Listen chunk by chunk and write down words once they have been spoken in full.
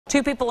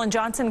Two people in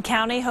Johnson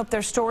County hope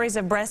their stories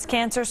of breast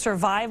cancer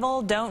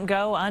survival don't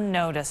go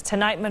unnoticed.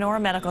 Tonight,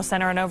 Menorah Medical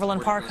Center in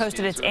Overland Park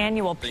hosted its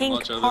annual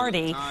Pink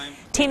Party.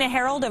 Tina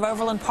Harold of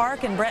Overland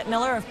Park and Brett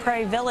Miller of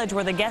Prairie Village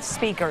were the guest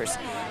speakers.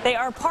 They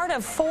are part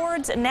of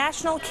Ford's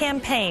national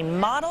campaign,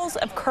 Models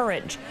of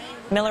Courage.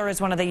 Miller is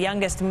one of the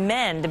youngest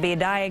men to be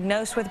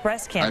diagnosed with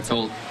breast cancer. I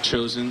felt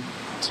chosen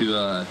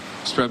to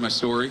spread my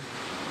story,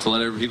 to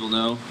let other people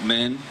know,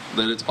 men,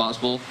 that it's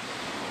possible,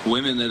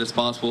 women, that it's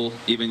possible,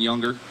 even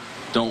younger.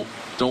 Don't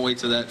wait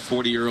till that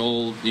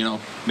 40-year-old,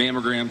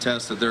 mammogram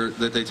test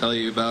that they tell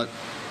you about.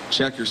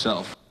 Check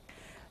yourself.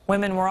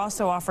 Women were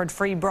also offered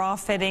free bra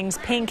fittings,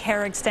 pink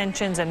hair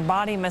extensions, and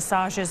body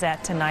massages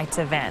at tonight's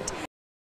event.